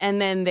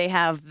then they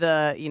have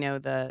the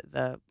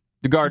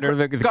gardener,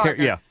 the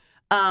gardener.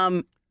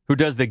 Who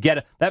does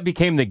that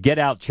became the Get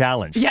Out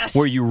challenge. Yes.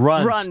 Where you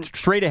run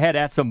straight ahead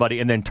at somebody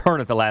and then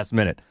turn at the last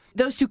minute.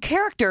 Those two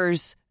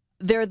characters,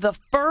 they're the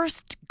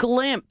first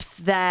glimpse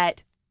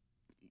that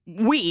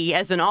we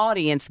as an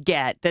audience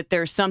get that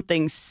there's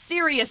something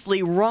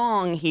seriously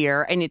wrong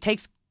here, and it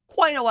takes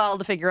quite a while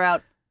to figure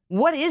out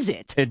what is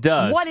it. It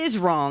does. What is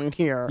wrong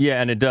here?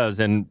 Yeah, and it does.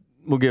 And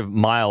we'll give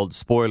mild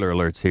spoiler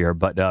alerts here,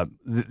 but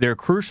they're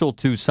crucial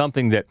to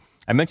something that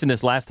I mentioned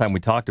this last time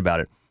we talked about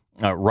it.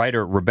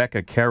 Writer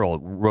Rebecca Carroll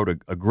wrote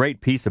a great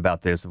piece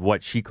about this, of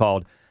what she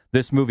called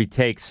this movie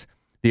takes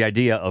the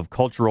idea of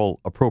cultural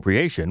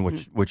appropriation,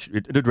 which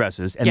it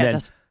addresses, and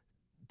then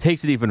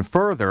takes it even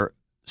further,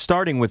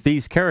 starting with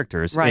these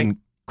characters in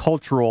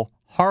cultural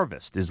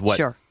harvest is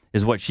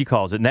what she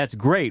calls it. And that's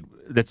great.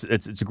 It's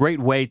a great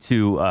way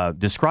to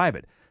describe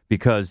it,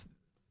 because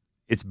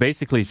it's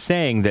basically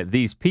saying that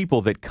these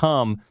people that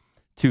come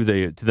to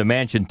the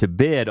mansion to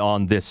bid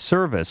on this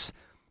service,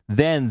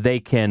 then they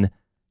can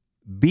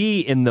be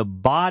in the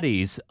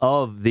bodies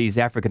of these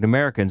African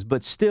Americans,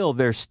 but still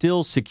they're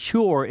still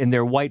secure in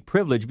their white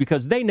privilege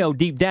because they know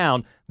deep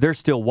down they're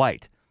still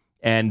white.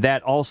 And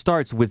that all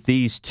starts with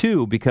these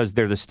two, because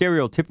they're the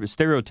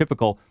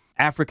stereotypical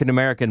African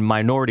American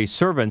minority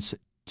servants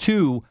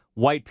to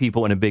white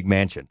people in a big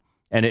mansion.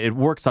 And it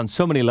works on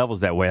so many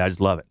levels that way. I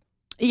just love it.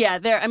 Yeah,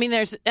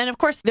 and of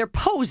course they're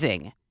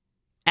posing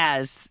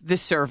as the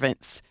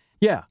servants.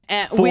 Yeah,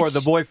 for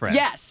the boyfriend.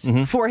 Yes,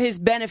 for his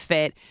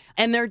benefit,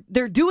 and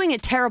they're doing a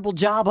terrible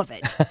job of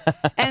it,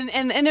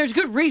 and there's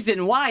good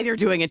reason why they're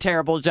doing a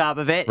terrible job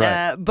of it.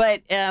 Right.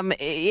 But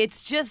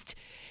it's just,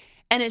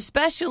 and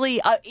especially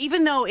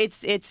even though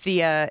it's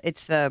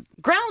the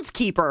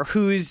groundskeeper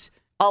who's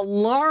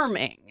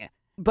alarming,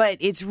 but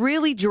it's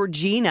really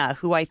Georgina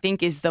who I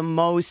think is the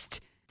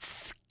most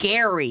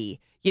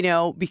scary.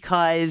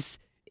 Because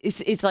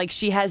it's like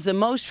she has the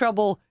most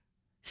trouble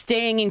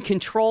staying in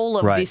control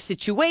of this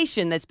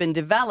situation that's been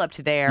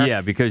developed there.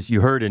 Yeah, because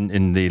you heard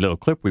in the little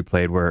clip we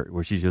played where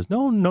she goes,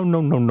 no. You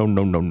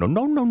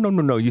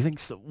think,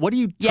 what are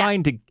you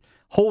trying to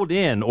hold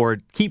in or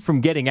keep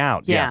from getting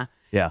out? Yeah.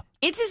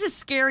 It's just a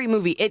scary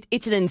movie.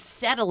 It's an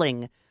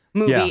unsettling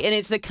movie, and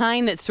it's the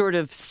kind that sort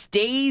of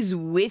stays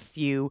with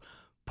you,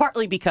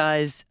 partly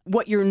because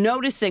what you're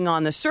noticing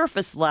on the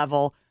surface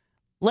level,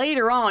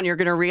 later on, you're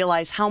going to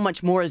realize how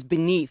much more is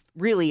beneath,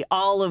 really,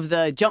 all of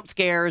the jump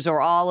scares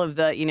or all of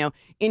the,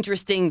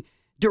 interesting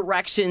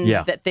directions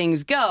that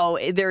things go.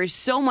 There is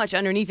so much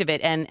underneath of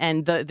it.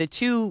 And the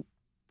two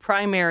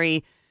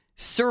primary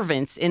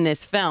servants in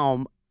this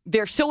film,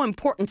 they're so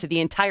important to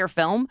the entire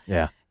film.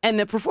 Yeah. And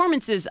the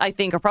performances, I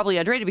think, are probably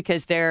underrated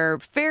because they're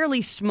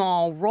fairly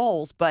small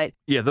roles. But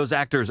yeah, those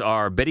actors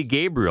are Betty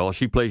Gabriel,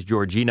 she plays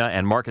Georgina,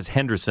 and Marcus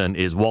Henderson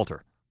is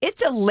Walter.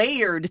 It's a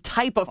layered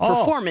type of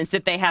performance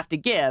that they have to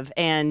give,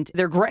 and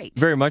they're great.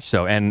 Very much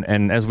so.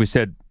 And as we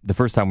said the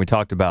first time we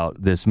talked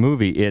about this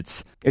movie,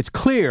 it's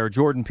clear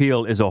Jordan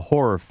Peele is a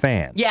horror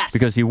fan. Yes.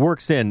 Because he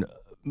works in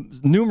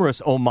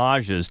numerous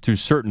homages to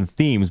certain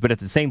themes, but at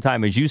the same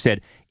time, as you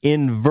said,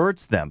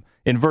 inverts them.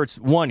 Inverts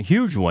one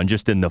huge one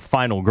just in The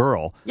Final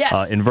Girl.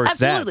 Yes,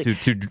 inverts absolutely.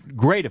 that to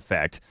great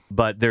effect.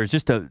 But there's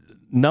just a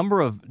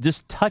number of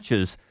just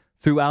touches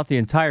throughout the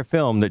entire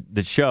film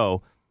that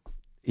show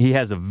he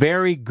has a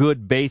very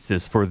good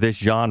basis for this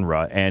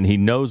genre, and he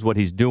knows what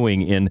he's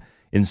doing in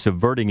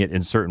subverting it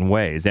in certain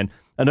ways. And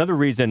another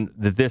reason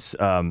that this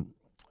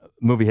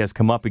movie has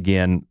come up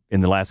again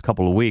in the last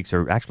couple of weeks,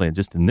 or actually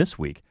just in this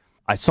week,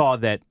 I saw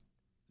that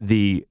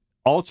the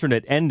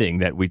alternate ending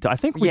that I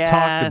think we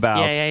talked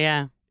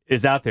about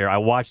is out there. I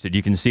watched it.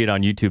 You can see it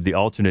on YouTube, the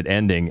alternate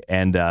ending,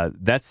 and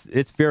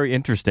it's very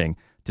interesting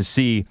to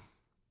see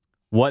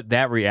what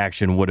that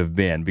reaction would have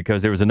been,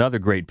 because there was another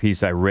great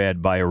piece I read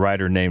by a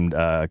writer named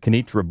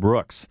Kenitra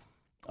Brooks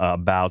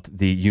about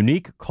the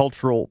unique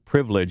cultural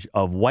privilege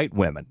of white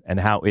women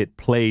and how it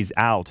plays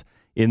out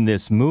in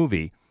this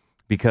movie,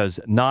 because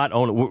not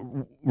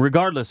only,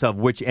 regardless of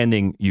which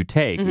ending you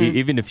take,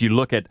 even if you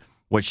look at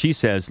what she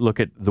says, look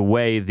at the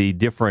way the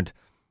different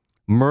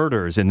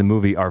murders in the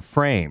movie are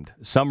framed.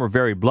 Some are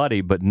very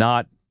bloody, but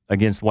not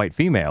against white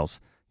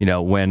females.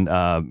 When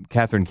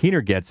Catherine Keener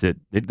gets it,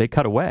 they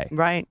cut away.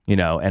 Right.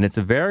 And it's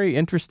a very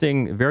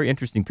interesting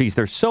piece.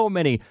 There's so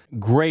many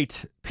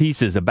great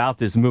pieces about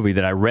this movie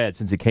that I read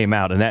since it came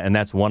out, and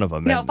that's one of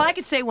them. If I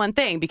could say one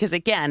thing, because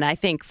again, I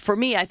think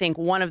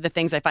one of the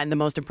things I find the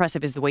most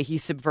impressive is the way he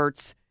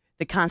subverts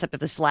the concept of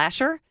the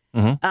slasher.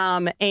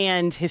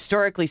 And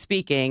historically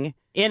speaking,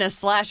 in a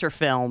slasher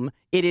film,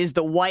 it is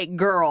the white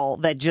girl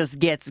that just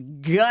gets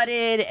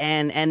gutted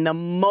and the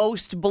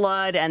most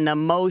blood and the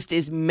most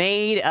is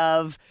made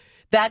of.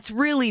 That's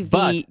really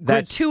the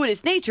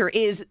gratuitous nature,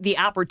 is the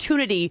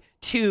opportunity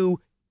to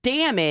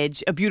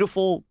damage a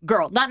beautiful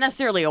girl. Not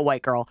necessarily a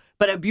white girl,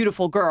 but a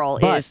beautiful girl.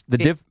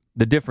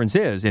 The difference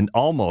is,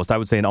 I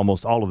would say in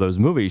almost all of those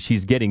movies,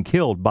 she's getting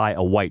killed by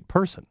a white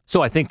person.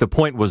 So I think the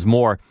point was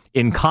more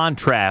in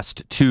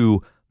contrast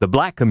to the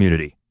black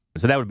community.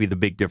 So that would be the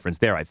big difference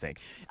there, I think.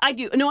 I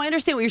do. No, I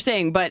understand what you're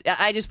saying, but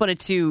I just wanted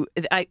to,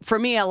 for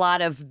me, a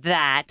lot of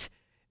that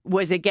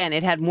was, again,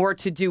 it had more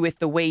to do with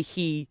the way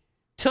he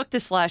took the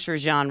slasher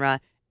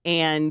genre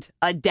and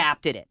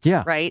adapted it.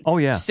 Yeah. Right? Oh,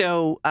 yeah.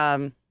 So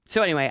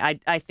anyway,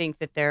 I think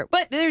that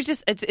but there's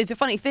just, it's a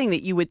funny thing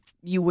that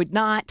you would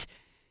not,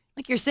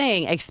 like you're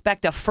saying,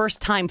 expect a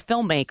first-time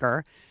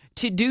filmmaker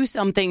to do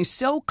something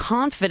so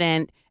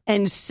confident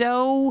and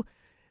so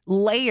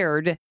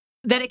layered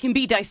that it can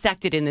be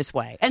dissected in this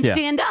way and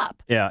stand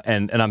up. Yeah,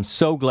 and I'm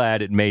so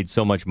glad it made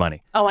so much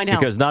money. Oh, I know.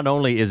 Because not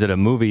only is it a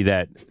movie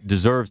that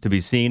deserves to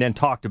be seen and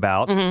talked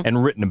about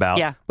and written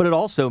about, but it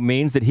also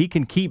means that he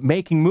can keep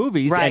making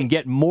movies and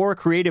get more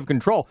creative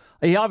control.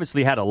 He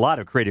obviously had a lot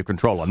of creative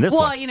control on this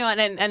one. Well,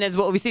 and as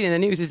what we've seen in the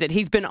news is that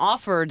he's been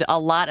offered a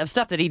lot of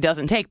stuff that he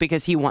doesn't take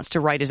because he wants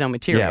to write his own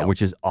material. Yeah,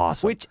 which is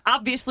awesome. Which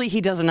obviously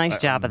he does a nice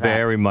job of that.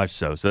 Very much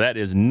so. So that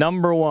is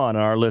number one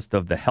on our list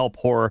of the Help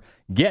horror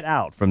Get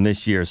Out from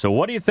this year. So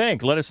what do you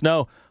think? Let us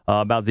know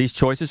about these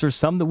choices or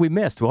some that we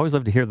missed. We always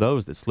love to hear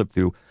those that slip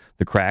through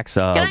the cracks.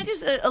 Can I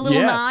just a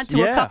little nod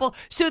to a couple?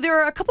 So there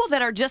are a couple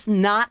that are just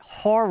not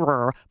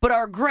horror, but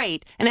are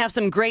great and have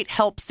some great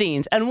help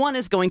scenes. And one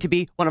is going to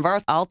be one of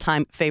our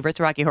all-time favorites,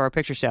 Rocky Horror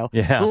Picture Show.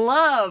 Yeah.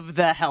 Love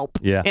the help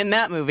in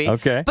that movie.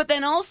 Okay. But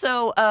then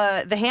also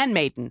The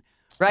Handmaiden,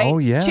 right? Oh,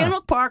 yeah.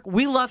 Chan-wook Park,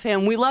 we love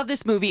him. We love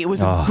this movie. It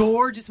was a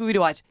gorgeous movie to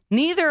watch.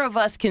 Neither of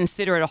us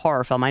consider it a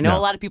horror film. I know a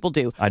lot of people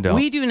do. I don't.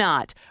 We do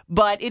not.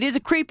 But it is a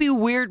creepy,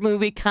 weird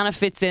movie, kind of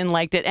fits in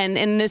like that. And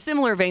in a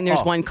similar vein,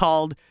 there's one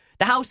called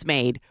The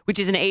Housemaid, which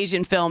is an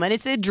Asian film. And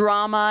it's a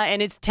drama,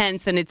 and it's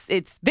tense, and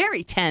it's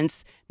very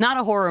tense. Not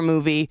a horror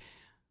movie,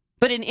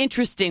 but an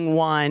interesting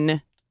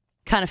one.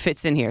 Kind of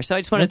fits in here. So I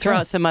just want to throw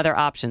out some other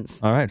options.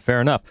 All right,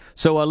 fair enough.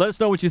 So let us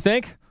know what you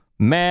think.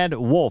 Mad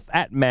Wolf,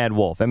 at Mad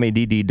Wolf,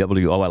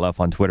 MADDWOLF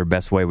on Twitter,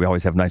 best way. We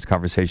always have nice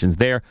conversations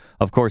there.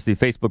 Of course, the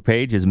Facebook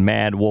page is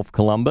Mad Wolf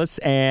Columbus,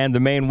 and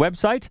the main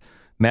website,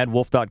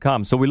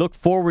 madwolf.com. So we look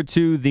forward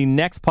to the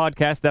next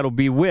podcast. That'll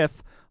be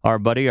with our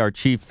buddy, our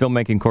chief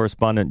filmmaking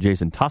correspondent,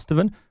 Jason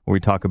Tostovan, where we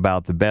talk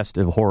about the best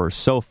of horror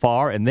so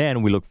far. And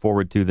then we look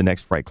forward to the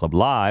next Fright Club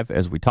Live,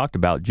 as we talked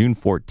about, June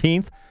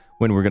 14th,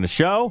 when we're going to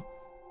show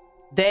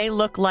They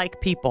Look Like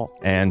People.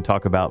 And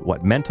talk about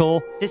what?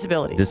 Mental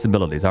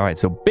disabilities. All right,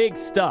 so big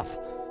stuff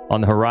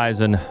on the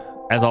horizon,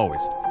 as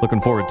always.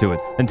 Looking forward to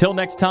it. Until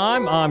next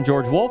time, I'm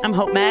George Wolf. I'm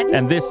Hope Madden.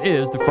 And this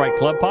is the Fright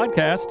Club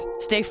Podcast.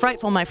 Stay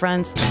frightful, my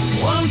friends.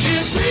 Won't you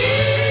please?